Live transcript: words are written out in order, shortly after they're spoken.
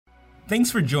Thanks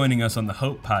for joining us on the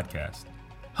Hope Podcast.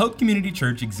 Hope Community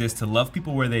Church exists to love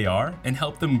people where they are and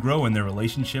help them grow in their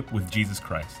relationship with Jesus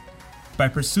Christ. By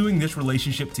pursuing this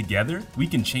relationship together, we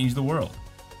can change the world.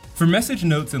 For message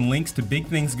notes and links to big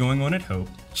things going on at Hope,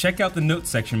 check out the notes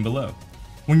section below.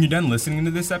 When you're done listening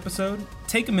to this episode,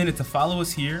 take a minute to follow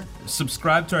us here,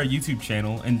 subscribe to our YouTube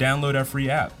channel, and download our free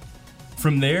app.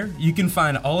 From there, you can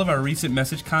find all of our recent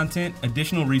message content,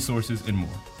 additional resources, and more.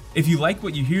 If you like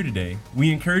what you hear today,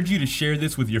 we encourage you to share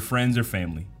this with your friends or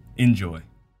family. Enjoy.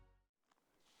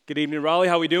 Good evening, Raleigh.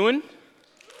 How we doing?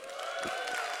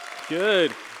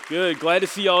 Good. Glad to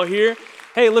see y'all here.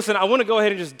 Hey, listen, I want to go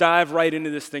ahead and just dive right into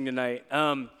this thing tonight.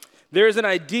 There's an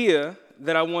idea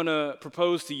that I want to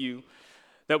propose to you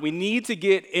that we need to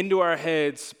get into our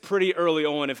heads pretty early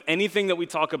on if anything that we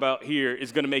talk about here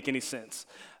is going to make any sense.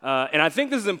 And I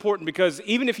think this is important because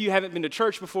even if you haven't been to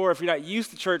church before, if you're not used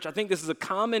to church, I think this is a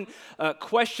common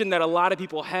question that a lot of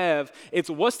people have. It's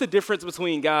what's the difference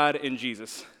between God and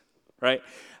Jesus, right?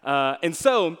 And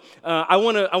so I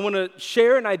want to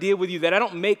share an idea with you that I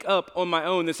don't make up on my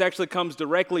own. This actually comes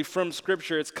directly from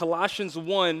Scripture. It's Colossians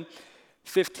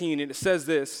 1:15, and it says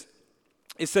this.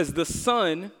 It says, "The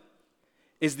Son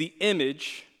is the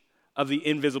image of the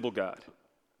invisible God."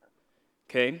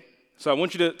 Okay? So I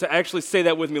want you to actually say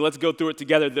that with me. Let's go through it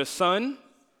together. The Son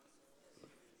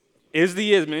is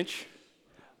the image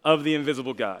of the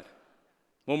invisible God.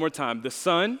 One more time. The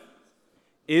Son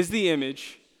is the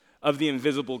image of the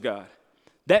invisible God.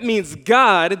 That means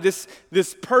God, this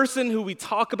person who we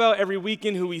talk about every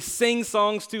weekend, who we sing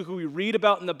songs to, who we read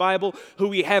about in the Bible, who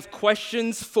we have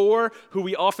questions for, who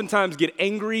we oftentimes get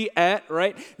angry at,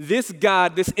 right? This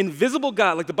God, this invisible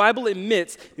God, like the Bible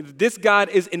admits, this God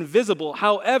is invisible.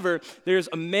 However, there's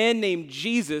a man named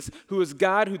Jesus who is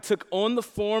God who took on the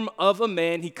form of a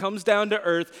man. He comes down to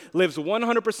earth, lives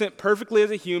 100% perfectly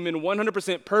as a human,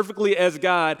 100% perfectly as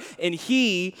God, and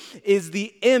he is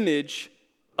the image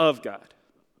of God.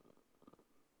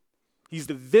 He's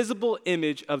the visible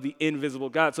image of the invisible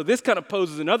God. So this kind of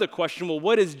poses another question. Well,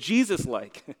 what is Jesus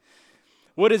like?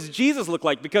 What does Jesus look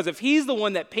like? Because if he's the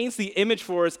one that paints the image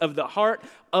for us of the heart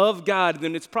of God,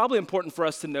 then it's probably important for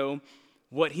us to know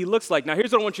what he looks like. Now,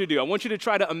 here's what I want you to do. I want you to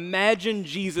try to imagine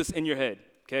Jesus in your head,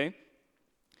 okay?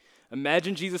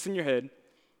 Imagine Jesus in your head.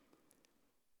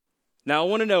 Now, I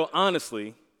want to know,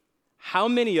 honestly, how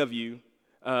many of you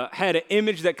had an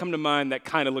image that come to mind that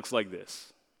kind of looks like this?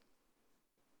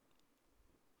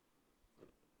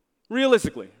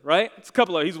 Realistically, right? It's a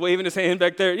couple of, he's waving his hand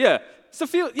back there. Yeah, it's a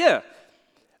feel, yeah.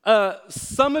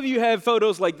 Some of you have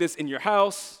photos like this in your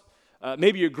house.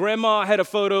 Maybe your grandma had a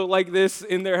photo like this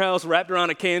in their house wrapped around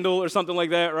a candle or something like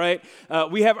that, right?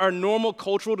 We have our normal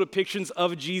cultural depictions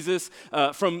of Jesus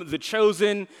from The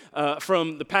Chosen,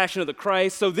 from The Passion of the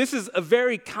Christ. So this is a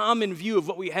very common view of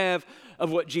what we have of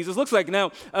what Jesus looks like.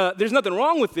 Now, there's nothing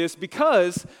wrong with this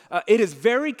because it is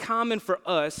very common for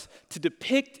us to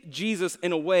depict Jesus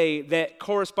in a way that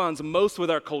corresponds most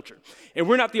with our culture. And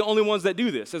we're not the only ones that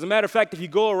do this. As a matter of fact, if you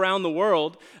go around the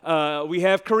world, we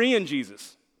have Korean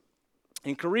Jesus.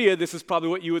 In Korea, this is probably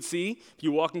what you would see if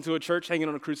you walk into a church hanging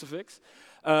on a crucifix.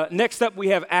 Next up, we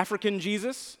have African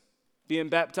Jesus being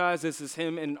baptized. This is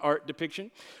him in art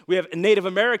depiction. We have Native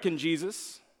American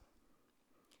Jesus.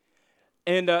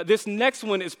 And this next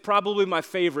one is probably my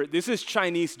favorite. This is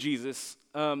Chinese Jesus.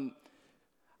 I'm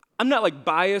not like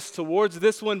biased towards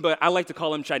this one, but I like to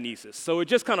call him Chinesis. So it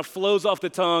just kind of flows off the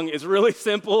tongue. It's really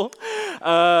simple.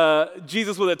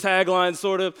 Jesus with a tagline,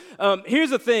 sort of.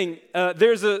 Here's the thing.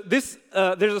 There's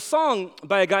a song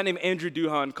by a guy named Andrew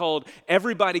Duhan called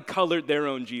 "Everybody Colored Their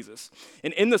Own Jesus."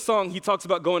 And in the song, he talks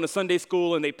about going to Sunday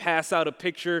school and they pass out a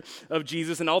picture of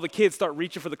Jesus and all the kids start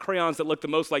reaching for the crayons that look the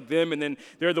most like them. And then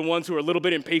they're the ones who are a little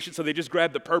bit impatient, so they just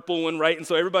grab the purple one, right? And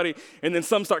so and then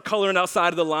some start coloring outside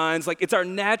of the lines. Like it's our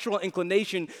natural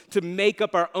inclination to make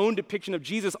up our own depiction of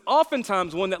Jesus,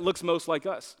 oftentimes one that looks most like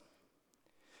us.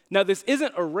 Now, this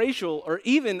isn't a racial or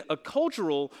even a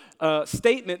cultural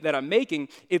statement that I'm making.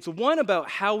 It's one about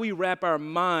how we wrap our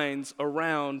minds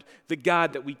around the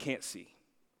God that we can't see.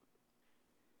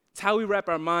 It's how we wrap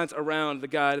our minds around the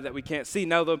God that we can't see.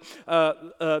 Now,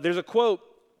 there's a quote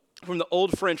from the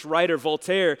old French writer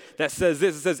Voltaire that says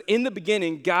this. It says, "In the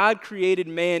beginning, God created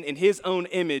man in his own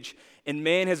image, and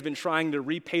man has been trying to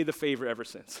repay the favor ever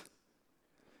since."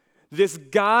 This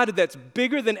God that's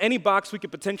bigger than any box we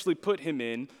could potentially put him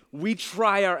in, we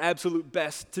try our absolute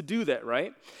best to do that,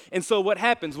 right? And so what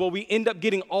happens? Well, we end up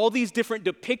getting all these different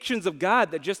depictions of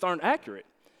God that just aren't accurate.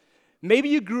 Maybe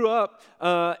you grew up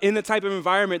in the type of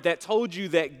environment that told you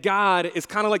that God is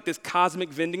kind of like this cosmic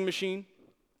vending machine.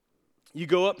 You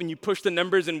go up and you push the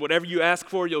numbers, and whatever you ask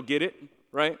for, you'll get it,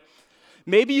 right?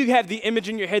 Maybe you have the image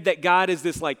in your head that God is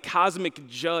this like cosmic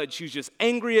judge who's just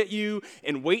angry at you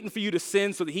and waiting for you to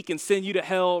sin so that he can send you to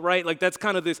hell, right? Like that's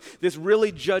kind of this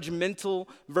really judgmental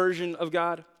version of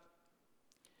God.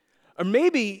 Or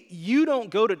maybe you don't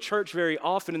go to church very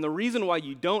often, and the reason why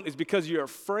you don't is because you're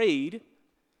afraid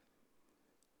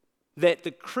that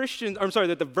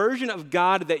that the version of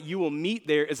God that you will meet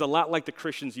there is a lot like the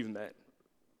Christians you've met.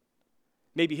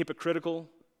 Maybe hypocritical,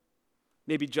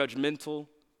 maybe judgmental,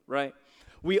 right?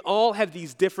 We all have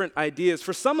these different ideas.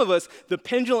 For some of us, the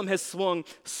pendulum has swung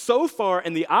so far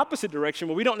in the opposite direction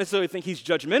where we don't necessarily think he's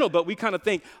judgmental, but we kind of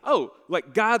think, oh,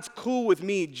 like God's cool with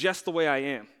me just the way I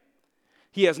am.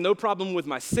 He has no problem with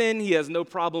my sin. He has no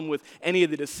problem with any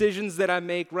of the decisions that I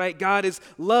make, right? God is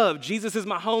love. Jesus is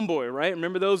my homeboy, right?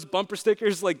 Remember those bumper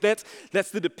stickers? Like that's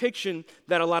the depiction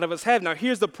that a lot of us have. Now,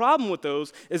 here's the problem with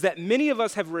those is that many of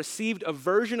us have received a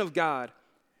version of God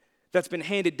that's been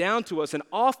handed down to us, and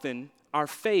often our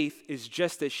faith is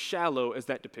just as shallow as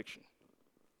that depiction.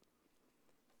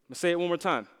 I'm going to say it one more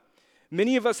time.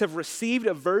 Many of us have received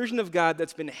a version of God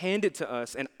that's been handed to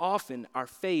us, and often our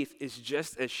faith is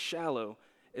just as shallow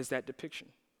as that depiction.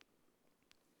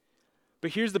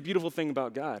 But here's the beautiful thing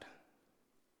about God,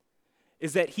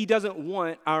 is that he doesn't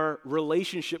want our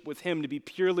relationship with him to be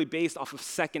purely based off of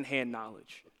secondhand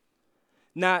knowledge,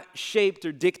 not shaped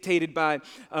or dictated by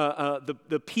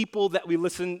the people that we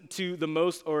listen to the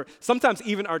most, or sometimes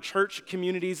even our church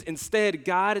communities. Instead,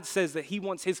 God says that he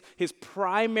wants his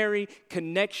primary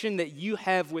connection that you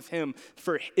have with him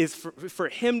for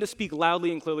him to speak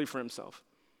loudly and clearly for himself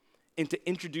and to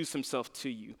introduce himself to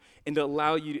you and to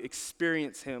allow you to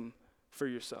experience him for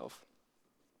yourself.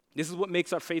 This is what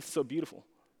makes our faith so beautiful.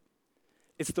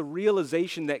 It's the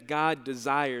realization that God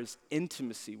desires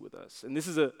intimacy with us. And this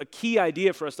is a key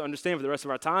idea for us to understand for the rest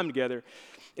of our time together,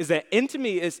 is that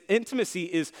intimacy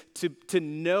is to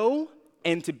know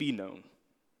and to be known.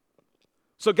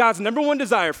 So God's number one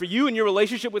desire for you and your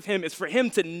relationship with him is for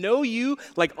him to know you,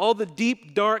 like all the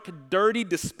deep, dark, dirty,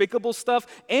 despicable stuff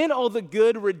and all the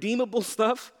good, redeemable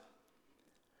stuff,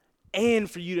 and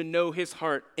for you to know his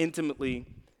heart intimately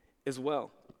as well.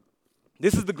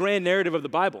 This is the grand narrative of the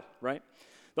Bible, right?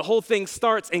 The whole thing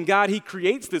starts, and God, he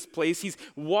creates this place. He's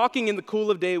walking in the cool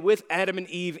of day with Adam and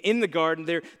Eve in the garden.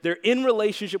 They're in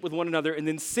relationship with one another, and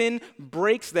then sin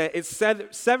breaks that. It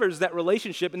severs that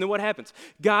relationship, and then what happens?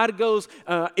 God goes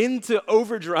into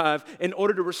overdrive in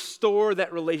order to restore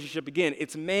that relationship again.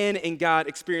 It's man and God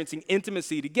experiencing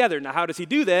intimacy together. Now, how does he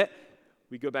do that?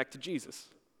 We go back to Jesus.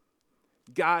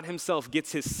 God himself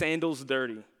gets his sandals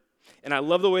dirty. And I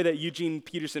love the way that Eugene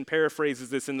Peterson paraphrases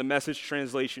this in the Message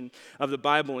translation of the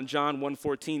Bible in John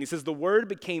 1:14. He says, "The Word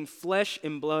became flesh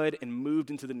and blood and moved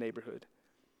into the neighborhood.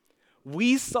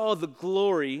 We saw the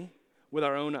glory with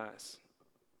our own eyes,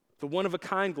 the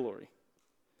one-of-a-kind glory,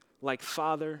 like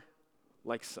Father,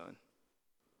 like Son."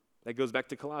 That goes back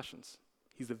to Colossians.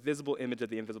 He's the visible image of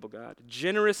the invisible God.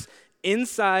 Generous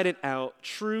inside and out,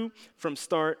 true from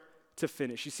start to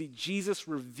finish. You see, Jesus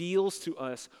reveals to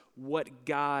us what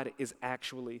God is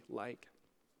actually like.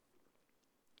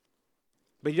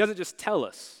 But he doesn't just tell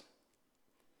us.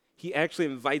 He actually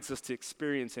invites us to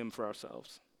experience him for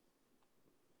ourselves.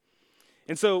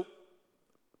 And so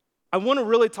I want to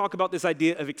really talk about this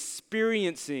idea of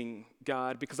experiencing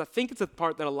God, because I think it's a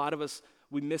part that a lot of us,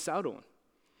 we miss out on.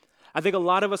 I think a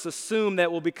lot of us assume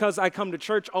that, well, because I come to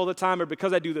church all the time, or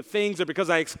because I do the things, or because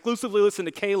I exclusively listen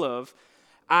to K-Love,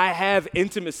 I have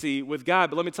intimacy with God.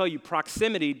 But let me tell you,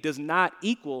 proximity does not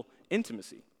equal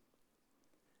intimacy.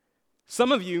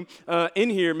 Some of you in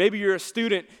here, maybe you're a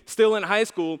student still in high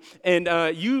school, and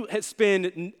you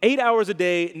spend 8 hours a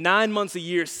day, 9 months a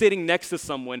year sitting next to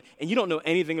someone, and you don't know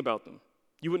anything about them.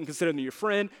 You wouldn't consider them your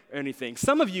friend or anything.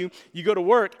 Some of you, you go to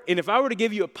work, and if I were to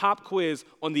give you a pop quiz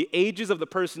on the ages of the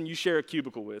person you share a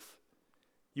cubicle with,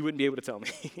 you wouldn't be able to tell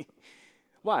me.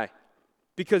 Why?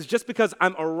 Because just because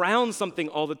I'm around something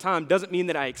all the time doesn't mean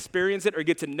that I experience it or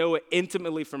get to know it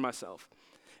intimately for myself.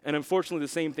 And unfortunately, the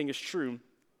same thing is true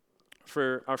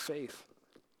for our faith.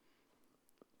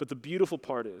 But the beautiful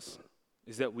part is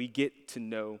that we get to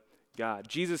know God.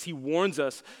 Jesus, he warns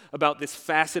us about this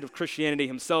facet of Christianity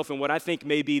himself in what I think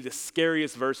may be the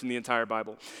scariest verse in the entire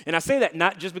Bible. And I say that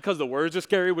not just because the words are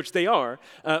scary, which they are,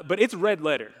 but it's red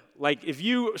letter. Like, if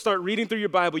you start reading through your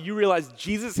Bible, you realize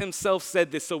Jesus himself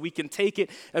said this, so we can take it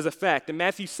as a fact. In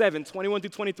Matthew 7, 21 through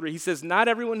 23, he says, "Not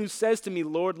everyone who says to me,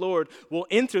 'Lord, Lord,' will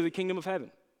enter the kingdom of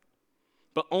heaven,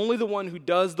 but only the one who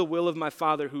does the will of my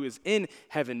Father who is in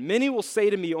heaven. Many will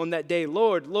say to me on that day,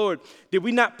 'Lord, Lord, did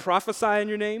we not prophesy in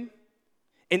your name?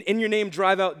 And in your name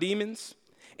drive out demons?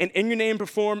 And in your name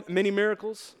perform many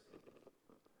miracles?'"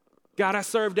 God, I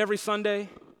served every Sunday.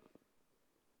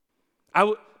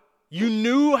 You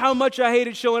knew how much I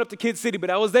hated showing up to Kid City,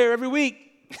 but I was there every week.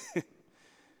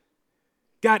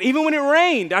 God, even when it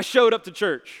rained, I showed up to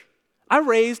church. I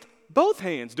raised both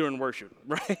hands during worship,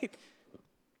 right?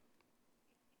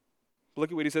 Look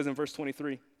at what he says in verse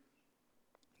 23.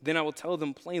 Then I will tell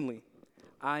them plainly,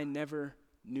 I never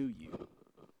knew you.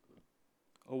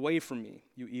 Away from me,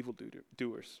 you evildoers.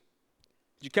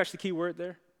 Did you catch the key word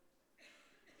there?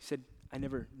 He said, I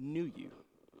never knew you.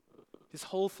 This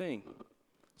whole thing,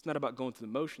 it's not about going through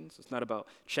the motions. It's not about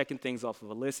checking things off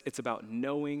of a list. It's about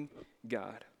knowing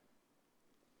God.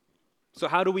 So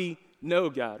how do we know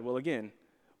God? Well, again,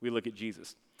 we look at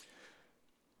Jesus.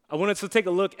 I wanted to take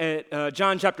a look at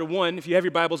John chapter 1. If you have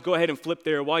your Bibles, go ahead and flip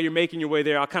there. While you're making your way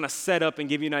there, I'll kind of set up and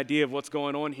give you an idea of what's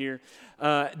going on here.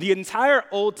 The entire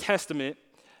Old Testament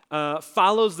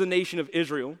follows the nation of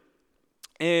Israel.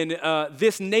 And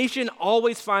this nation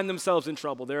always find themselves in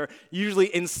trouble. They're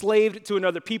usually enslaved to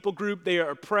another people group. They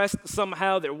are oppressed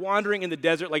somehow. They're wandering in the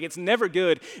desert. Like, it's never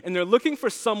good. And they're looking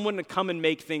for someone to come and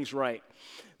make things right.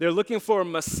 They're looking for a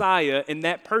Messiah, and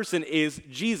that person is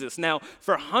Jesus. Now,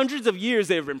 for hundreds of years,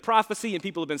 there have been prophecy, and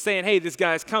people have been saying, hey, this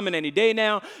guy's coming any day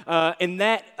now. And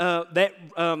that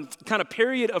kind of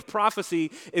period of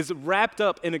prophecy is wrapped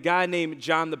up in a guy named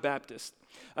John the Baptist.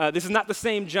 This is not the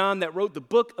same John that wrote the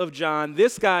book of John.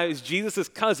 This guy is Jesus'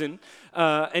 cousin,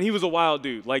 and he was a wild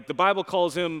dude. Like, the Bible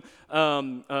calls him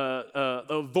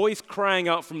a voice crying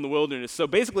out from the wilderness. So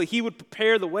basically, he would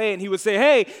prepare the way, and he would say,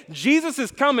 hey, Jesus is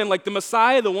coming, like the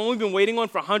Messiah, the one we've been waiting on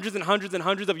for hundreds and hundreds and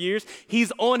hundreds of years.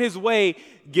 He's on his way.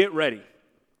 Get ready.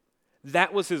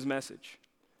 That was his message.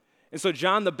 And so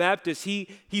John the Baptist, he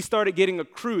started getting a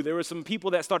crew. There were some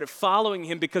people that started following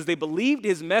him because they believed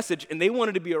his message and they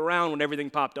wanted to be around when everything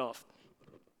popped off.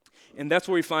 And that's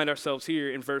where we find ourselves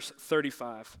here in verse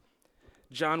 35.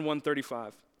 John 1:35.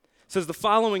 It says, the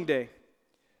following day,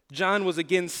 John was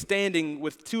again standing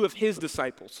with two of his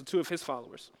disciples, so two of his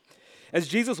followers. As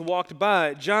Jesus walked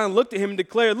by, John looked at him and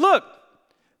declared, look,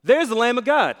 there's the Lamb of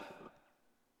God.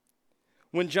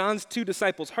 When John's two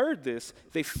disciples heard this,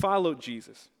 they followed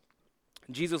Jesus.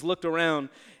 Jesus looked around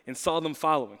and saw them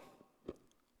following.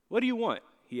 What do you want?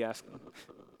 He asked them.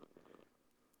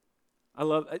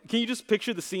 Can you just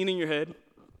picture the scene in your head?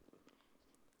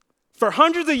 For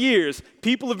hundreds of years,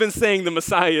 people have been saying the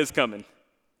Messiah is coming.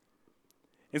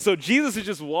 And so Jesus is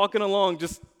just walking along,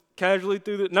 just casually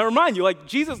through the. Now remind you, like,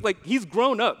 Jesus, like, he's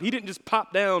grown up. He didn't just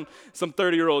pop down some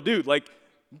 30-year-old dude. Like,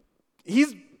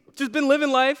 he's just been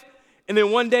living life. And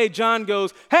then one day, John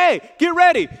goes, hey, get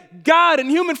ready. God in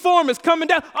human form is coming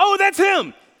down. Oh, that's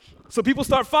him. So people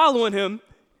start following him.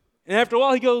 And after a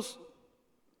while, he goes,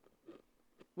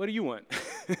 what do you want?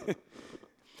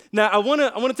 Now, I want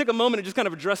to take a moment and just kind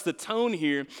of address the tone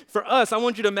here. For us, I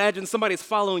want you to imagine somebody's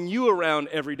following you around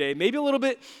every day, maybe a little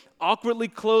bit awkwardly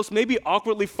close, maybe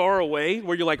awkwardly far away,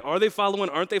 where you're like, are they following,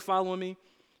 aren't they following me?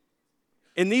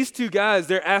 And these two guys,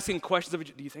 they're asking questions of each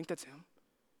other. Do you think that's him?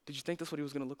 Did you think that's what he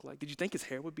was going to look like? Did you think his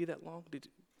hair would be that long?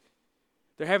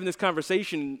 They're having this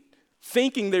conversation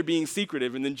thinking they're being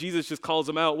secretive, and then Jesus just calls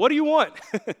them out, what do you want?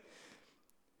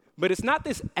 But it's not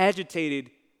this agitated,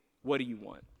 what do you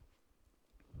want?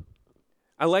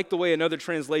 I like the way another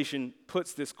translation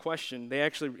puts this question. They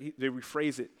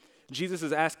rephrase it. Jesus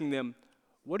is asking them,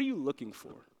 what are you looking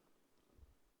for?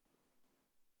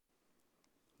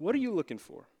 What are you looking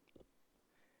for?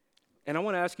 And I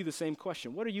want to ask you the same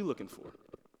question. What are you looking for?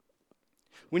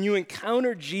 When you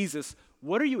encounter Jesus,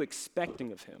 what are you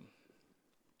expecting of him?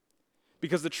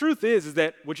 Because the truth is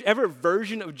that whichever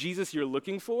version of Jesus you're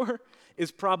looking for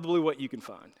is probably what you can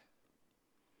find.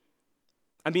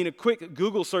 I mean, a quick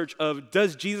Google search of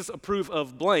does Jesus approve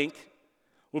of blank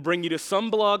will bring you to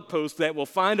some blog post that will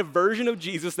find a version of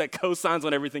Jesus that co-signs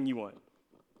on everything you want,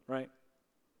 right?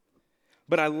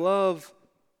 But I love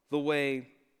the way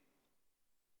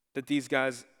that these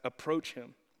guys approach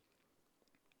him.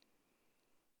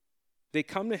 They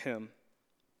come to him.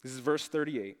 This is verse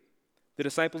 38. The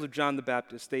disciples of John the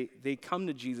Baptist, they come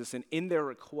to Jesus, and in their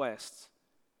requests,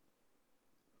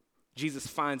 Jesus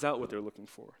finds out what they're looking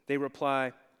for. They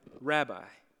reply, Rabbi,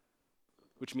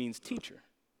 which means teacher.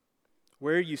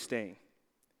 Where are you staying?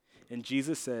 And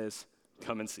Jesus says,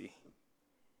 come and see.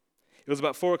 It was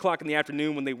about 4 o'clock in the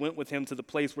afternoon when they went with him to the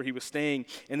place where he was staying,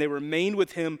 and they remained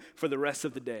with him for the rest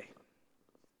of the day.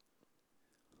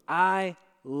 I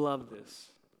love this.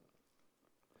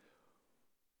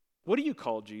 What do you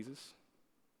call Jesus?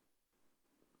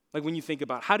 Like, when you think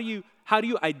about how do you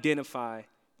identify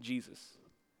Jesus?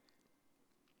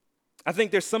 I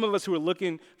think there's some of us who are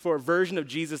looking for a version of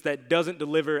Jesus that doesn't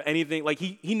deliver anything. Like,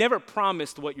 he never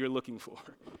promised what you're looking for.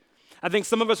 I think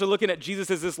some of us are looking at Jesus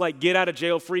as this like get out of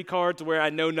jail free card to where I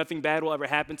know nothing bad will ever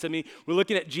happen to me. We're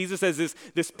looking at Jesus as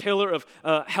this pillar of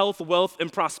health, wealth,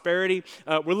 and prosperity.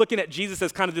 We're looking at Jesus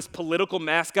as kind of this political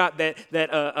mascot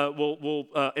that will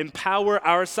empower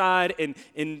our side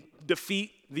and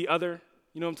defeat the other.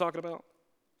 You know what I'm talking about?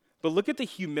 But look at the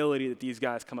humility that these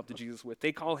guys come up to Jesus with.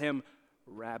 They call him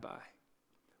Rabbi,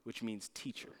 which means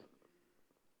teacher.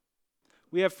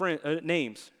 We have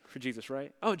names for Jesus,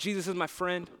 right? Oh, Jesus is my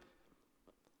friend.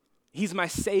 He's my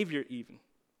Savior even.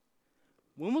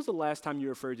 When was the last time you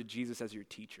referred to Jesus as your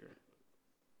teacher?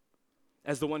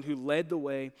 As the one who led the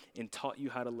way and taught you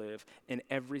how to live in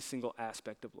every single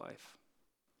aspect of life?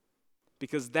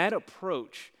 Because that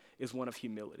approach is one of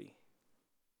humility.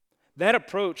 That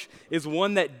approach is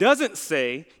one that doesn't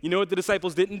say, you know what the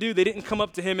disciples didn't do? They didn't come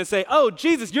up to him and say, oh,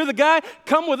 Jesus, you're the guy,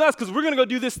 come with us because we're going to go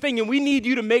do this thing and we need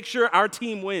you to make sure our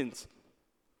team wins.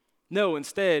 No,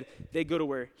 instead, they go to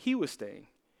where he was staying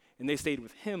and they stayed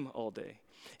with him all day.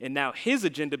 And now his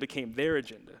agenda became their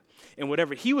agenda. And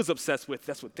whatever he was obsessed with,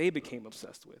 that's what they became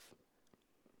obsessed with.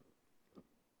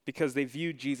 Because they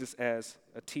viewed Jesus as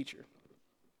a teacher.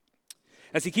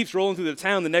 As he keeps rolling through the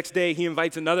town, the next day he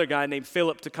invites another guy named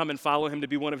Philip to come and follow him to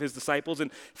be one of his disciples. And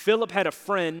Philip had a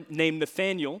friend named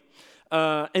Nathanael.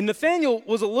 And Nathanael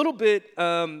was a little bit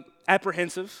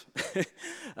apprehensive.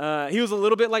 He was a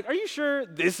little bit like, are you sure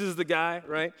this is the guy,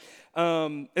 right?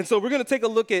 And so we're going to take a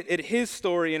look at his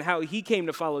story and how he came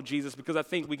to follow Jesus, because I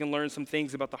think we can learn some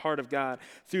things about the heart of God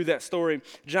through that story.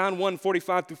 John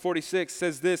 1:45-46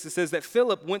 says this. It says that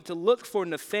Philip went to look for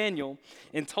Nathanael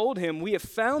and told him, we have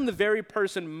found the very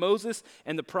person Moses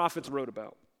and the prophets wrote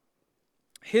about.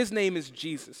 His name is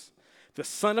Jesus, the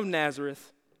son of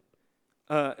Nazareth.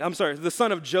 The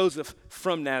son of Joseph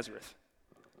from Nazareth.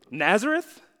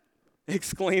 Nazareth?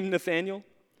 Exclaimed Nathanael.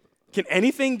 Can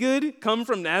anything good come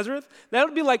from Nazareth? That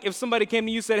would be like if somebody came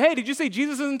to you and said, hey, did you say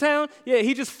Jesus is in town? Yeah,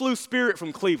 he just flew Spirit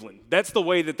from Cleveland. That's the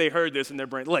way that they heard this in their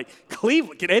brain. Like,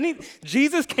 Cleveland,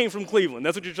 Jesus came from Cleveland.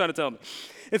 That's what you're trying to tell me.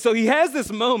 And so he has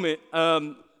this moment.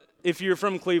 If you're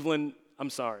from Cleveland, I'm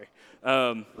sorry.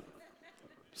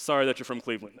 Sorry that you're from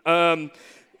Cleveland.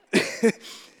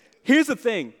 Here's the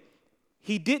thing.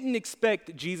 He didn't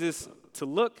expect Jesus to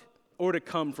look or to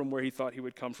come from where he thought he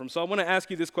would come from. So I want to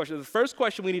ask you this question. The first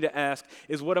question we need to ask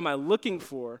is, what am I looking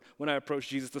for when I approach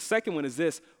Jesus? The second one is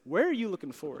this: where are you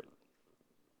looking for it?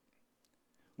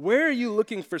 Where are you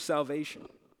looking for salvation?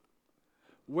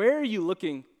 Where are you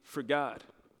looking for God?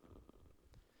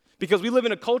 Because we live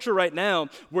in a culture right now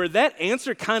where that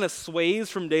answer kind of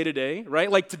sways from day to day, right?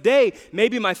 Like today,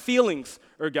 maybe my feelings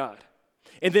are God.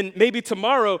 And then maybe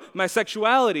tomorrow, my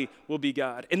sexuality will be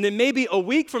God. And then maybe a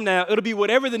week from now, it'll be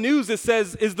whatever the news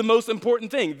says is the most important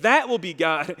thing. That will be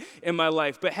God in my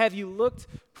life. But have you looked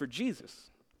for Jesus?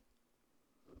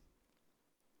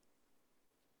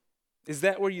 Is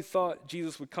that where you thought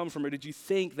Jesus would come from? Or did you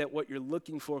think that what you're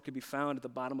looking for could be found at the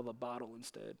bottom of a bottle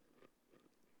instead?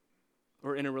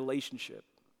 Or in a relationship?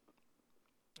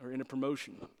 Or in a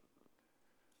promotion?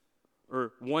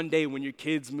 Or one day when your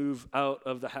kids move out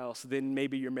of the house, then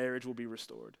maybe your marriage will be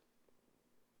restored?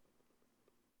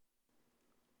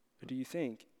 Or do you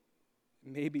think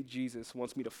maybe Jesus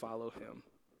wants me to follow him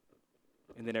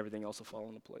and then everything else will fall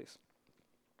into place?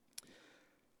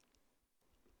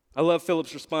 I love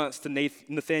Philip's response to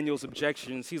Nathanael's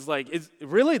objections. He's like,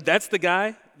 really, that's the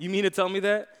guy? You mean to tell me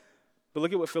that? But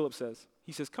look at what Philip says.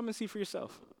 He says, come and see for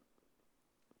yourself.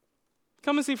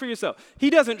 Come and see for yourself. He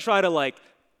doesn't try to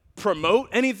promote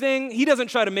anything. He doesn't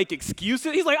try to make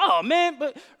excuses. He's like, oh man,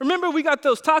 but remember we got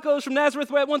those tacos from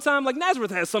Nazareth at one time? Like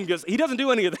Nazareth has some good. He doesn't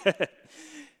do any of that.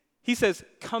 He says,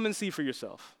 come and see for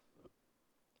yourself.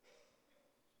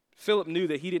 Philip knew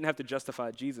that he didn't have to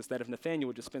justify Jesus, that if Nathanael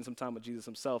would just spend some time with Jesus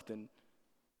himself, then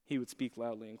he would speak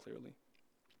loudly and clearly.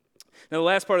 Now, the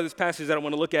last part of this passage that I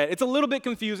want to look at, it's a little bit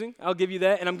confusing, I'll give you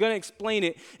that, and I'm going to explain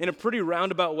it in a pretty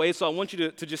roundabout way, so I want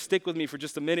you to just stick with me for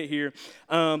just a minute here.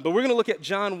 But we're going to look at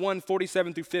John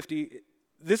 1:47-50.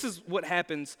 This is what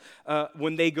happens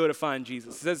when they go to find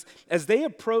Jesus. It says, as they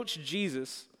approached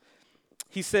Jesus,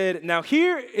 he said, now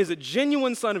here is a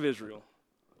genuine son of Israel,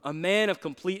 a man of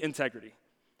complete integrity.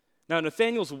 Now,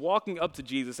 Nathanael's walking up to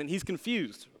Jesus, and he's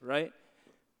confused, right?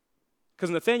 Because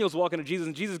Nathanael's walking to Jesus,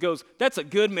 and Jesus goes, that's a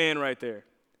good man right there.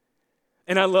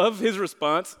 And I love his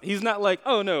response. He's not like,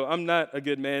 oh, no, I'm not a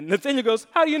good man. Nathanael goes,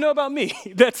 how do you know about me?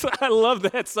 I love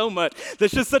that so much.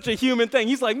 That's just such a human thing.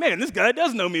 He's like, man, this guy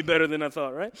does know me better than I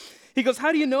thought, right? He goes,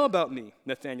 how do you know about me?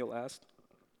 Nathanael asked.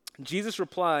 Jesus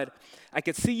replied, I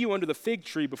could see you under the fig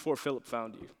tree before Philip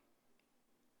found you.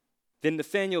 Then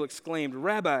Nathanael exclaimed,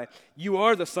 Rabbi, you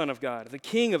are the Son of God, the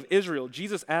King of Israel.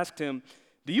 Jesus asked him,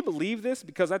 do you believe this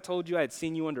because I told you I had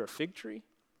seen you under a fig tree?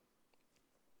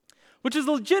 Which is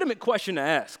a legitimate question to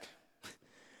ask.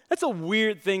 That's a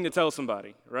weird thing to tell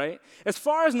somebody, right? As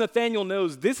far as Nathanael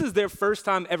knows, this is their first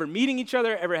time ever meeting each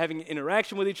other, ever having an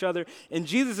interaction with each other. And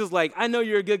Jesus is like, I know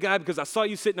you're a good guy because I saw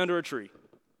you sitting under a tree.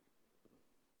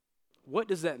 What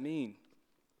does that mean?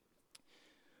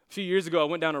 A few years ago, I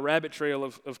went down a rabbit trail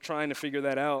of trying to figure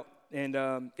that out.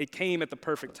 And it came at the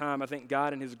perfect time. I think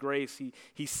God in his grace,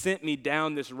 he sent me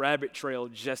down this rabbit trail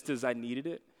just as I needed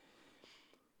it.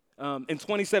 In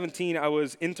 2017, I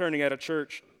was interning at a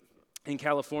church in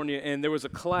California, and there was a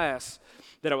class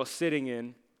that I was sitting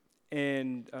in,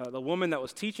 and the woman that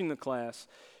was teaching the class,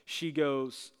 she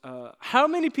goes, how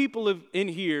many people in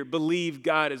here believe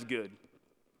God is good?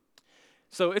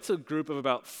 So it's a group of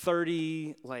about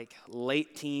 30, like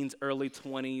late teens, early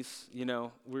 20s,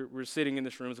 we're sitting in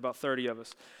this room, it's about 30 of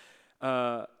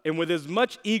us. And with as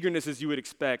much eagerness as you would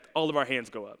expect, all of our hands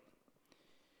go up.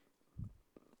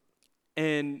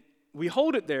 And we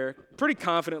hold it there pretty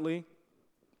confidently.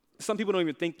 Some people don't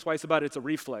even think twice about it. It's a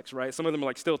reflex, right? Some of them are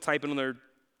like still typing on their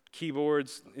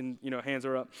keyboards and, hands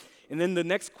are up. And then the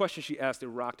next question she asked, it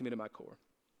rocked me to my core.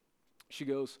 She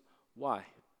goes, why?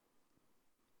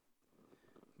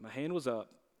 My hand was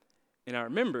up, and I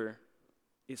remember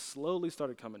it slowly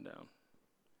started coming down.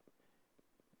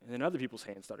 And then other people's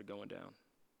hands started going down.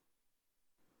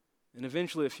 And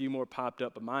eventually a few more popped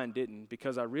up, but mine didn't,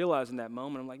 because I realized in that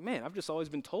moment, I'm like, man, I've just always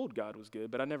been told God was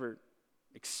good, but I never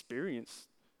experienced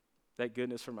that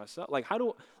goodness for myself.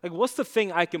 What's the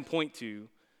thing I can point to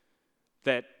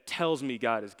that tells me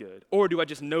God is good? Or do I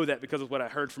just know that because of what I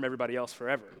heard from everybody else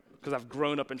forever? Because I've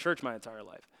grown up in church my entire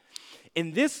life.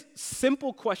 And this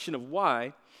simple question of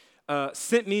why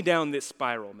sent me down this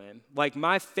spiral, man. Like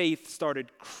my faith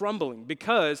started crumbling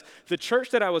because the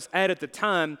church that I was at the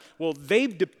time, well, they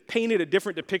painted a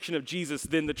different depiction of Jesus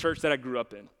than the church that I grew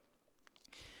up in.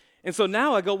 And so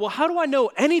now I go, well, how do I know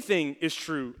anything is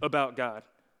true about God?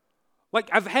 Like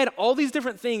I've had all these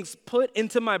different things put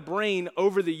into my brain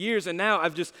over the years, and now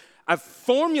I've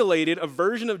formulated a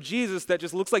version of Jesus that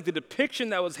just looks like the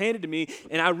depiction that was handed to me,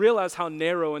 and I realized how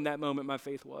narrow in that moment my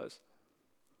faith was.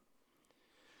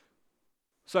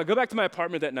 So I go back to my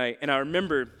apartment that night, and I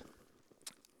remember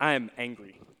I am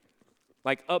angry,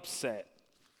 like upset.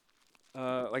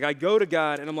 I go to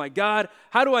God, and I'm like, God,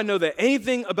 how do I know that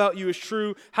anything about you is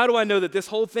true? How do I know that this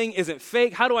whole thing isn't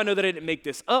fake? How do I know that I didn't make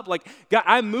this up? Like, God,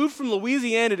 I moved from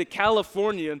Louisiana to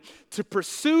California to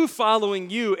pursue following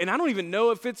you, and I don't even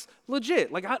know if it's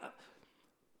legit.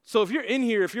 So if you're in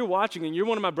here, if you're watching, and you're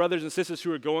one of my brothers and sisters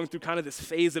who are going through kind of this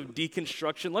phase of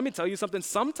deconstruction, let me tell you something.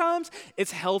 Sometimes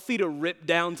it's healthy to rip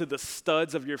down to the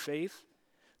studs of your faith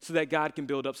so that God can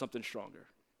build up something stronger.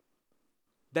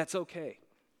 That's okay.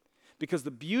 Because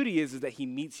the beauty is that he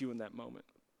meets you in that moment.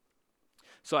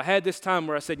 So I had this time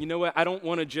where I said, you know what? I don't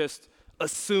want to just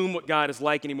assume what God is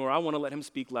like anymore. I want to let him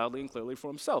speak loudly and clearly for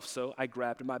himself. So I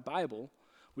grabbed my Bible,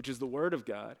 which is the Word of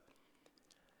God.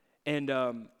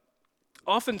 And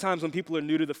oftentimes when people are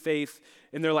new to the faith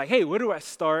and they're like, hey, where do I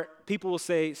start? People will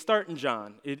say, start in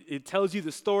John. It tells you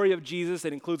the story of Jesus.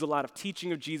 It includes a lot of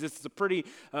teaching of Jesus. It's a pretty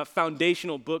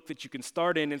foundational book that you can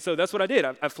start in. And so that's what I did.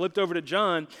 I flipped over to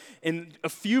John, and a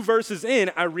few verses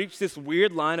in, I reached this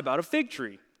weird line about a fig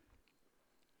tree.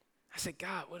 I said,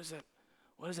 God, what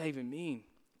does that even mean?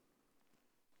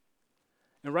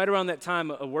 And right around that time,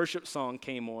 a worship song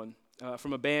came on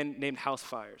from a band named House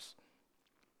Fires.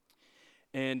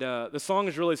 And the song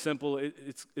is really simple.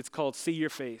 It's called See Your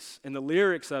Face. And the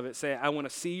lyrics of it say, I want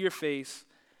to see your face.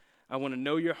 I want to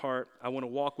know your heart. I want to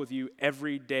walk with you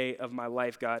every day of my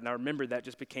life, God. And I remember that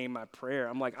just became my prayer.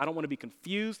 I'm like, I don't want to be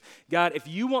confused. God, if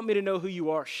you want me to know who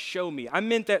you are, show me. I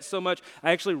meant that so much,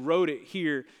 I actually wrote it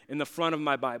here in the front of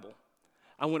my Bible.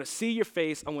 I want to see your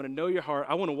face. I want to know your heart.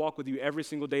 I want to walk with you every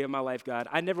single day of my life, God.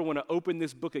 I never want to open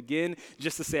this book again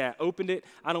just to say I opened it.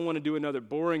 I don't want to do another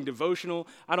boring devotional.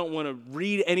 I don't want to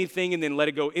read anything and then let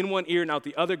it go in one ear and out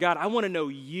the other, God. I want to know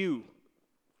you.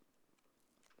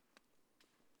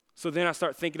 So then I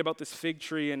start thinking about this fig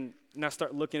tree, and I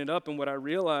start looking it up, and what I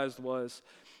realized was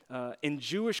in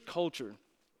Jewish culture,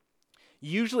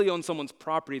 usually on someone's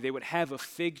property, they would have a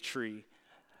fig tree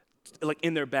like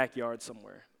in their backyard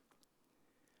somewhere.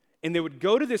 And they would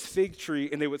go to this fig tree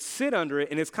and they would sit under it,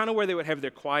 and it's kind of where they would have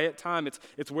their quiet time.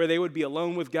 It's where they would be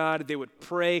alone with God. They would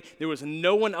pray. There was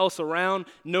no one else around.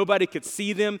 Nobody could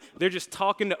see them. They're just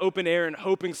talking to open air and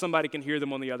hoping somebody can hear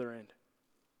them on the other end.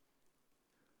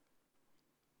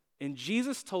 And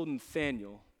Jesus told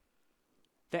Nathanael,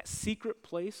 that secret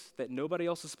place that nobody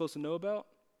else is supposed to know about,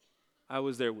 I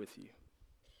was there with you.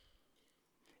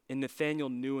 And Nathanael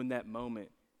knew in that moment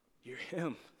You're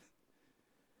him.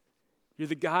 You're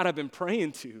the God I've been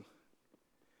praying to.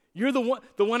 You're the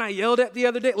one I yelled at the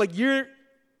other day. Like you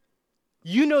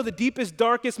know the deepest,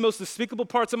 darkest, most despicable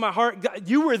parts of my heart. God,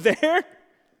 you were there.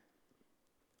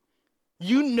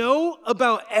 You know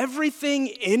about everything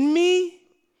in me.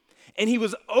 And he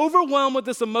was overwhelmed with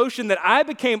this emotion that I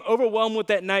became overwhelmed with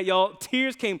that night, y'all.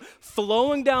 Tears came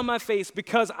flowing down my face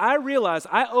because I realized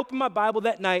I opened my Bible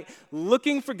that night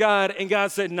looking for God, and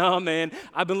God said, "Nah, man,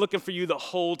 I've been looking for you the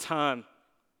whole time.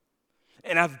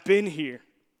 And I've been here.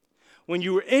 When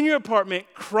you were in your apartment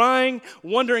crying,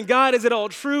 wondering, God, is it all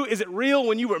true? Is it real?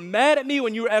 When you were mad at me,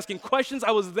 when you were asking questions,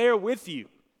 I was there with you."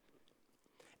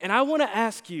 And I want to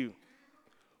ask you,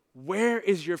 where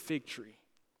is your fig tree?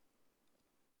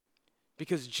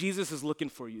 Because Jesus is looking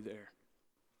for you there.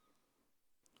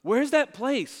 Where's that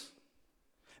place?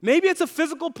 Maybe it's a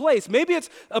physical place. Maybe it's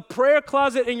a prayer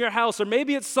closet in your house, or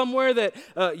maybe it's somewhere that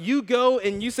you go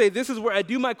and you say, "This is where I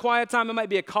do my quiet time." It might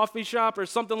be a coffee shop or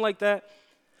something like that.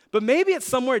 But maybe it's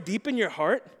somewhere deep in your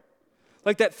heart,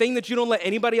 like that thing that you don't let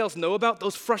anybody else know about,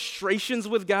 those frustrations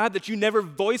with God that you never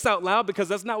voice out loud because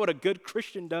that's not what a good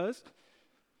Christian does.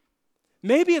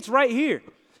 Maybe it's right here.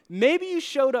 Maybe you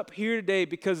showed up here today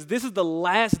because this is the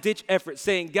last-ditch effort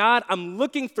saying, "God, I'm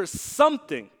looking for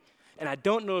something, and I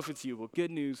don't know if it's you." Well,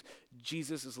 good news,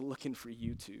 Jesus is looking for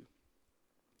you too.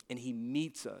 And he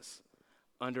meets us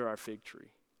under our fig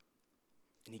tree.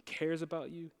 And he cares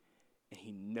about you, and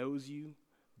he knows you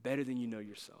better than you know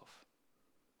yourself.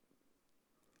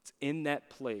 It's in that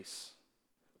place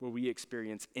where we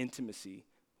experience intimacy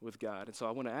with God. And so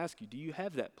I want to ask you, do you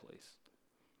have that place?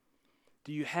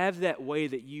 Do you have that way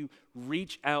that you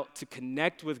reach out to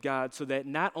connect with God so that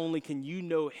not only can you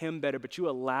know him better, but you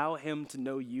allow him to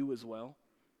know you as well?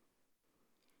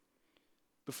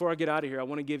 Before I get out of here, I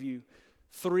want to give you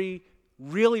 3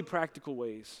 really practical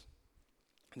ways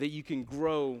that you can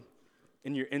grow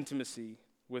in your intimacy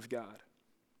with God.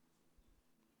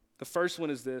 The first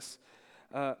one is this.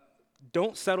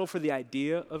 Don't settle for the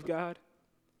idea of God.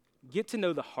 Get to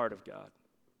know the heart of God.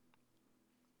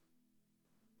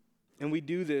 And we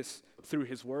do this through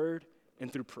his word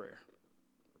and through prayer.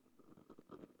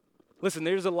 Listen,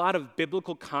 there's a lot of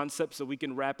biblical concepts that we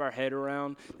can wrap our head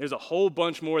around. There's a whole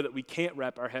bunch more that we can't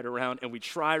wrap our head around, and we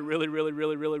try really, really,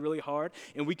 really, really, really hard,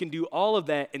 and we can do all of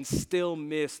that and still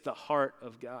miss the heart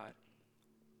of God.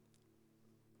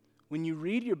 When you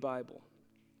read your Bible,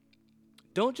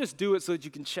 don't just do it so that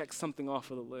you can check something off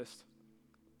of the list.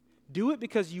 Do it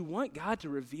because you want God to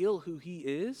reveal who he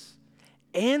is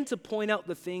and to point out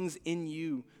the things in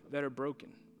you that are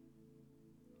broken.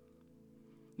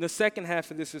 The second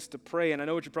half of this is to pray, and I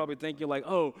know what you're probably thinking. You're like,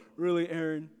 "Oh, really,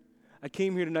 Aaron? I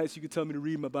came here tonight so you could tell me to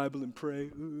read my Bible and pray.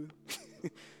 What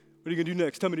are you going to do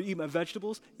next? Tell me to eat my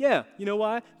vegetables?" Yeah, you know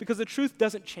why? Because the truth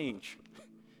doesn't change.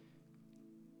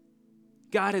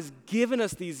 God has given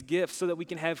us these gifts so that we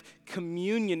can have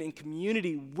communion and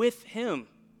community with him.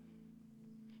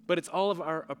 But it's all of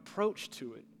our approach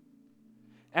to it.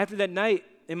 After that night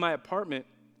in my apartment,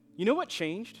 you know what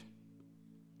changed?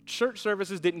 Church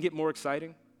services didn't get more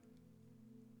exciting.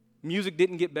 Music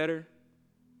didn't get better.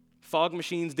 Fog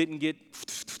machines didn't get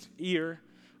ear.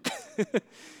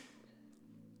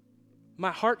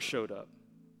 My heart showed up.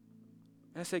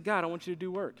 And I said, "God, I want you to do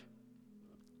work."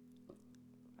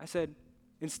 I said,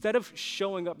 instead of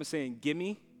showing up and saying,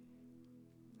 "Gimme,"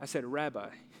 I said, "Rabbi,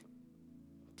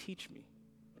 teach me."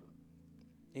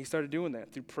 And he started doing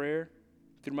that through prayer,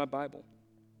 through my Bible.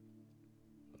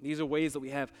 These are ways that we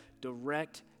have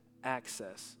direct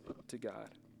access to God.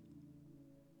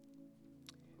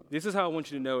 This is how I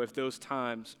want you to know if those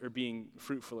times are being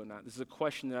fruitful or not. This is a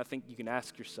question that I think you can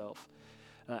ask yourself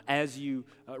as you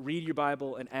read your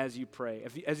Bible and as you pray.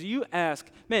 As you ask,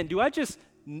 "Man, do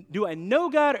I know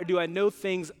God or do I know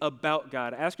things about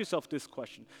God?" Ask yourself this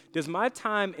question. Does my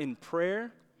time in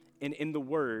prayer and in the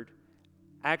Word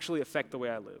actually affect the way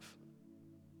I live?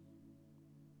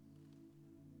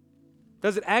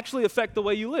 Does it actually affect the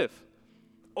way you live?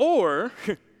 Or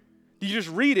do you just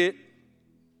read it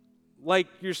like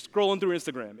you're scrolling through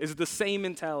Instagram? Is it the same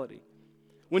mentality?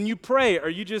 When you pray, are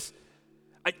you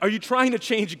trying to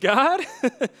change God?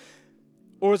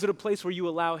 Or is it a place where you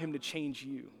allow him to change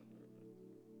you?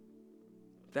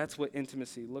 That's what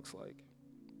intimacy looks like.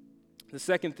 The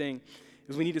second thing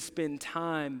is we need to spend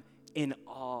time in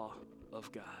awe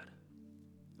of God.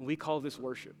 And we call this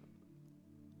worship.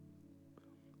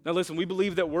 Now listen, we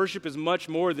believe that worship is much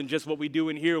more than just what we do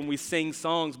in here when we sing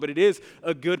songs, but it is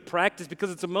a good practice because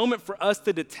it's a moment for us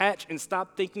to detach and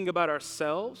stop thinking about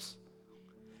ourselves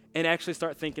and actually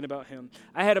start thinking about him.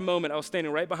 I had a moment, I was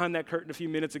standing right behind that curtain a few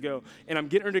minutes ago, and I'm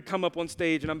getting ready to come up on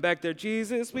stage, and I'm back there,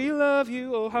 Jesus, we love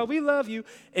you, oh, how we love you.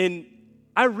 And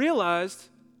I realized,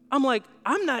 I'm like,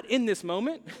 I'm not in this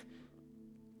moment.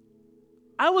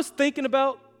 I was thinking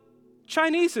about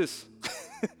Chineses.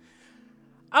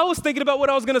 I was thinking about what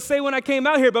I was going to say when I came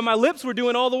out here, but my lips were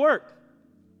doing all the work.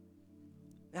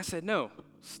 And I said, no,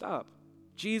 stop.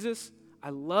 Jesus,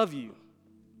 I love you.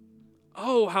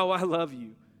 Oh, how I love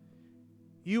you.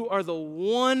 You are the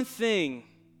one thing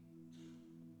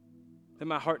that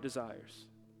my heart desires.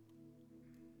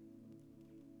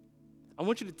 I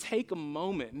want you to take a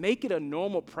moment, make it a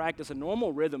normal practice, a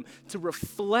normal rhythm to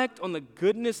reflect on the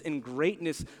goodness and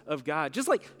greatness of God. Just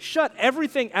like shut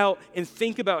everything out and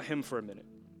think about him for a minute.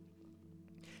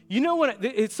 You know when,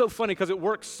 it's so funny because it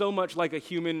works so much like a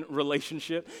human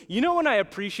relationship. You know when I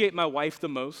appreciate my wife the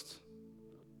most?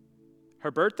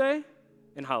 Her birthday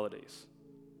and holidays.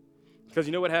 Because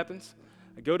you know what happens?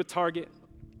 I go to Target,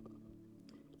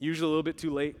 usually a little bit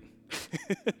too late.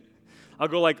 I'll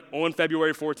go like on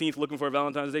February 14th looking for a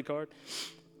Valentine's Day card,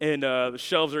 and the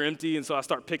shelves are empty, and so I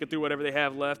start picking through whatever they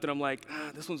have left, and I'm like,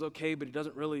 this one's okay, but it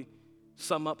doesn't really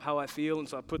sum up how I feel, and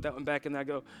so I put that one back, and I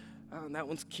go, that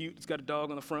one's cute, it's got a dog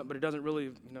on the front, but it doesn't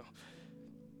really,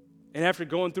 And after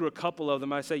going through a couple of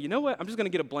them, I say, you know what, I'm just gonna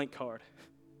get a blank card.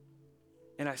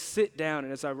 And I sit down,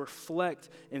 and as I reflect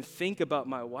and think about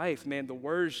my wife, man, the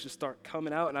words just start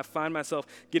coming out, and I find myself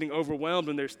getting overwhelmed,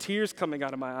 and there's tears coming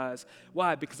out of my eyes.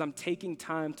 Why? Because I'm taking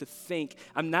time to think.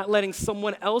 I'm not letting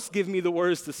someone else give me the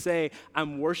words to say.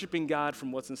 I'm worshiping God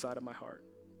from what's inside of my heart.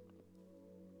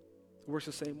 It works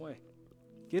the same way.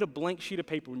 Get a blank sheet of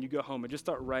paper when you go home and just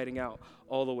start writing out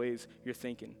all the ways you're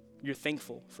thinking. You're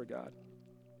thankful for God.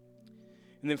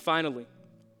 And then finally,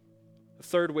 the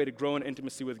third way to grow in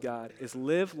intimacy with God is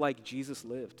live like Jesus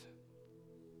lived.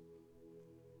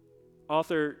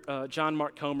 Author John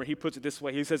Mark Comer, he puts it this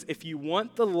way. He says, if you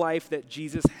want the life that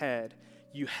Jesus had,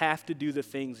 you have to do the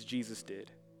things Jesus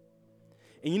did.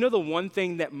 And you know the one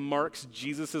thing that marks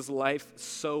Jesus' life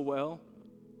so well?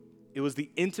 It was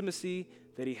the intimacy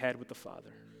that he had with the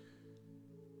Father.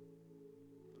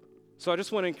 So I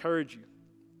just want to encourage you.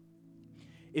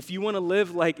 If you want to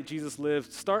live like Jesus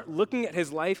lived, start looking at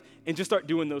his life and just start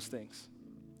doing those things.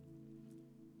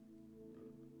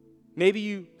 Maybe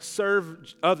you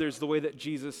serve others the way that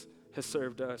Jesus has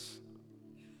served us.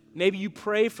 Maybe you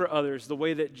pray for others the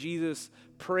way that Jesus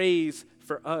prays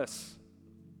for us.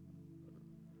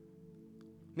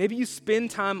 Maybe you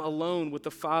spend time alone with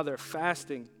the Father,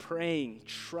 fasting, praying,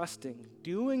 trusting,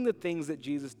 doing the things that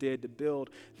Jesus did to build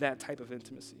that type of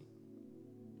intimacy.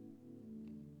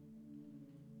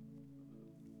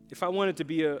 If I wanted to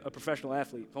be a professional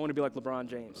athlete, if I want to be like LeBron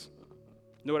James,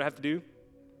 you know what I have to do?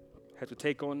 I have to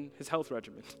take on his health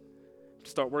regimen.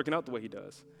 Start working out the way he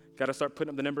does. Got to start putting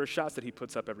up the number of shots that he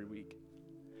puts up every week.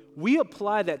 We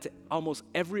apply that to almost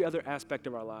every other aspect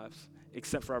of our lives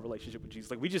except for our relationship with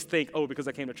Jesus. Like we just think, oh, because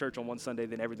I came to church on one Sunday,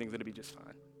 then everything's going to be just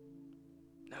fine.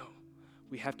 No,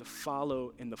 we have to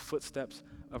follow in the footsteps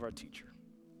of our teacher.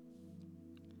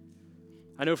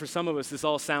 I know for some of us, this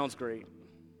all sounds great.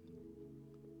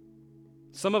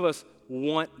 Some of us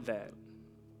want that.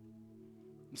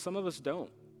 And some of us don't.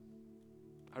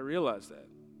 I realize that.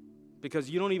 Because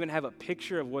you don't even have a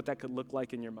picture of what that could look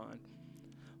like in your mind.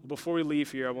 Before we leave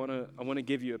here, I want to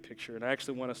give you a picture, and I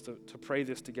actually want us to pray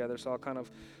this together, so I'll kind of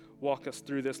walk us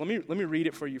through this. Let me read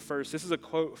it for you first. This is a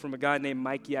quote from a guy named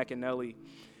Mike Yaconelli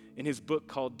in his book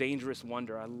called Dangerous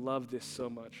Wonder. I love this so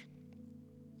much.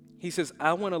 He says,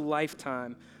 I want a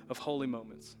lifetime of holy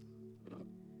moments.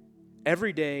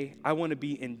 Every day, I want to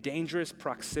be in dangerous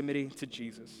proximity to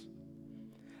Jesus.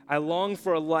 I long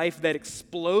for a life that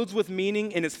explodes with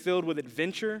meaning and is filled with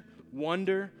adventure,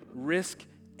 wonder, risk,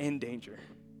 and danger.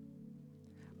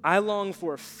 I long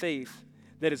for a faith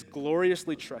that is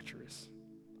gloriously treacherous.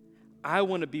 I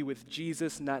want to be with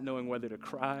Jesus, not knowing whether to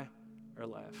cry or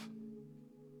laugh.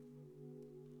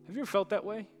 Have you ever felt that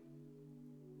way?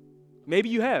 Maybe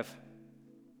you have.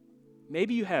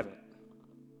 Maybe you haven't.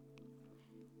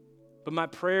 But my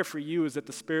prayer for you is that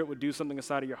the Spirit would do something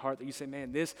inside of your heart that you say,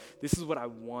 man, this is what I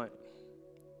want.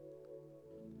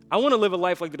 I want to live a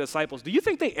life like the disciples. Do you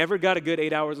think they ever got a good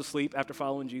 8 hours of sleep after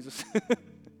following Jesus?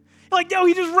 Like, yo,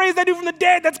 he just raised that dude from the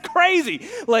dead. That's crazy.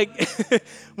 Like,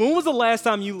 when was the last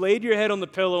time you laid your head on the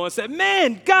pillow and said,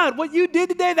 man, God, what you did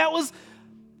today,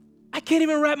 I can't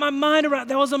even wrap my mind around it.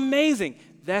 That was amazing.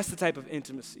 That's the type of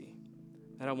intimacy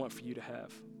that I want for you to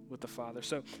have with the Father.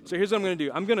 So here's what I'm going to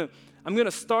do. I'm going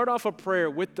to start off a prayer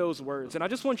with those words, and I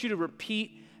just want you to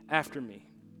repeat after me.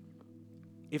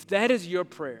 If that is your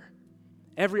prayer,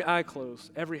 every eye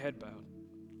closed, every head bowed,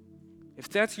 If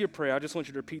that's your prayer, I just want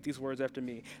you to repeat these words after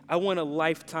me. I want a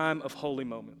lifetime of holy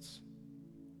moments.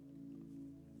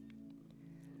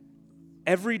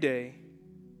 Every day,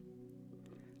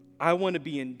 I want to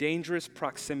be in dangerous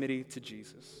proximity to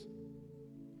Jesus.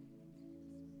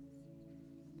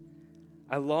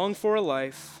 I long for a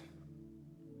life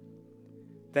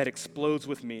that explodes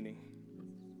with meaning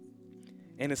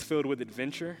and is filled with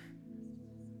adventure,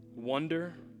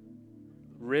 wonder,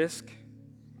 risk,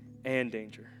 and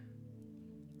danger.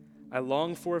 I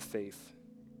long for a faith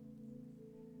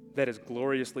that is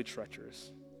gloriously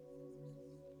treacherous.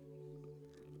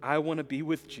 I want to be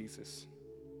with Jesus,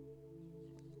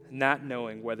 not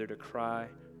knowing whether to cry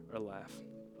or laugh.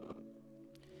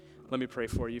 Let me pray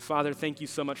for you. Father, thank you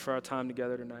so much for our time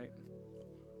together tonight.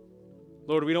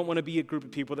 Lord, we don't want to be a group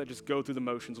of people that just go through the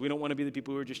motions. We don't want to be the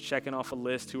people who are just checking off a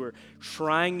list, who are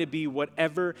trying to be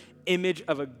whatever image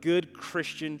of a good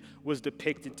Christian was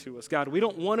depicted to us. God, we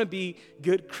don't want to be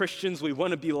good Christians. We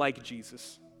want to be like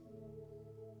Jesus.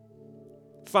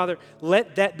 Father,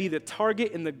 let that be the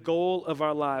target and the goal of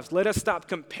our lives. Let us stop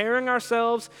comparing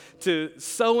ourselves to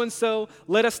so-and-so.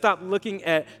 Let us stop looking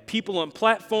at people on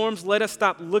platforms. Let us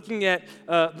stop looking at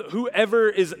whoever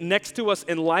is next to us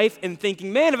in life and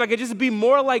thinking, man, if I could just be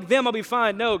more like them, I'll be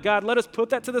fine. No, God, let us put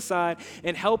that to the side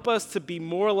and help us to be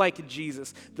more like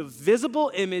Jesus, the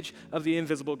visible image of the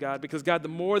invisible God. Because God, the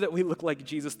more that we look like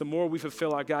Jesus, the more we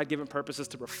fulfill our God-given purposes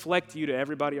to reflect you to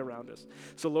everybody around us.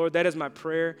 So Lord, that is my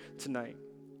prayer tonight.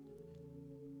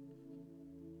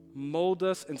 Mold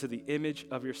us into the image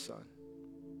of your Son.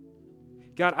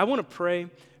 God, I want to pray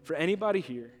for anybody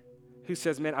here who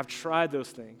says, man, I've tried those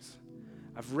things.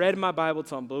 I've read my Bible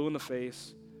till I'm blue in the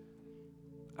face.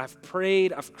 I've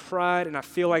prayed, I've cried, and I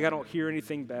feel like I don't hear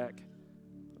anything back.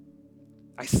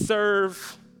 I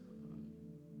serve.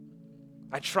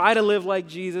 I try to live like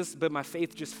Jesus, but my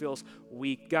faith just feels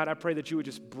weak. God, I pray that you would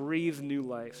just breathe new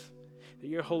life, that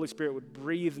your Holy Spirit would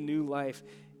breathe new life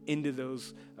into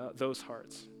those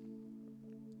hearts.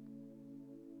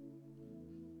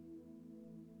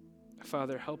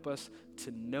 Father, help us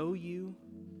to know you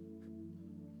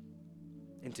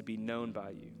and to be known by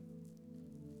you.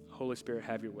 Holy Spirit,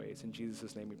 have your ways. In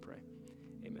Jesus' name we pray.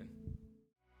 Amen.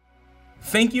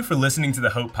 Thank you for listening to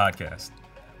the Hope Podcast.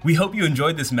 We hope you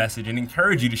enjoyed this message and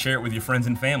encourage you to share it with your friends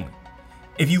and family.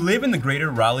 If you live in the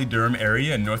greater Raleigh-Durham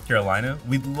area in North Carolina,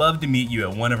 we'd love to meet you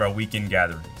at one of our weekend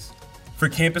gatherings. For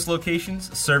campus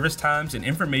locations, service times, and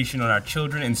information on our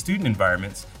children and student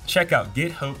environments, check out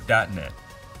gethope.net.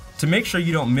 To make sure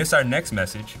you don't miss our next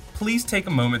message, please take a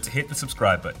moment to hit the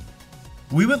subscribe button.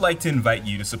 We would like to invite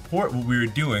you to support what we are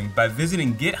doing by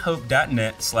visiting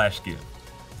gethope.net/give.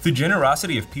 Through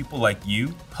generosity of people like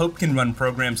you, Hope can run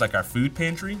programs like our food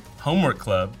pantry, homework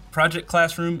club, project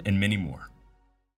classroom, and many more.